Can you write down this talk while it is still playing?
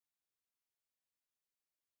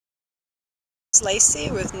Lacey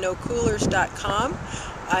with NoCoolers.com.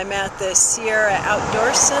 I'm at the Sierra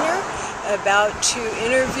Outdoor Center about to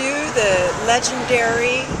interview the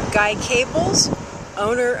legendary Guy Cables,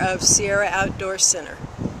 owner of Sierra Outdoor Center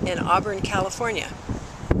in Auburn, California.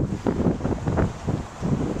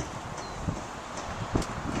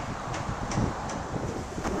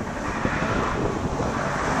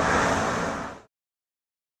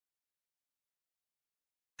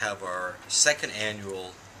 Have our second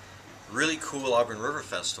annual really cool Auburn River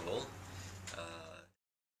Festival.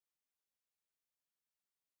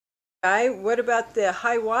 Guy, what about the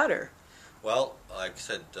high water? Well, like I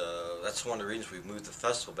said, that's one of the reasons we've moved the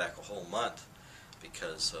festival back a whole month,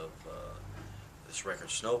 because of this record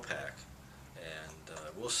snowpack. And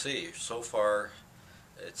we'll see. So far,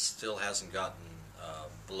 it still hasn't gotten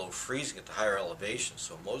below freezing at the higher elevation,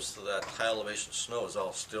 so most of that high elevation snow is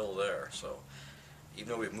all still there. So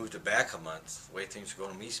even though we've moved it back a month, the way things are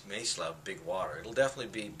going, we may still have big water. It'll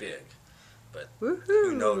definitely be big, but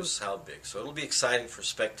who knows how big. So it'll be exciting for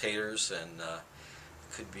spectators, and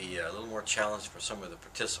could be a little more challenge for some of the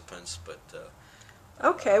participants. But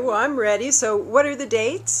okay, well, I'm ready. So what are the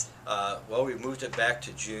dates? well, we moved it back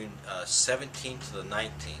to June 17th to the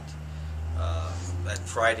 19th. That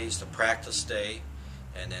Friday's the practice day,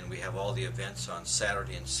 and then we have all the events on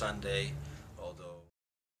Saturday and Sunday.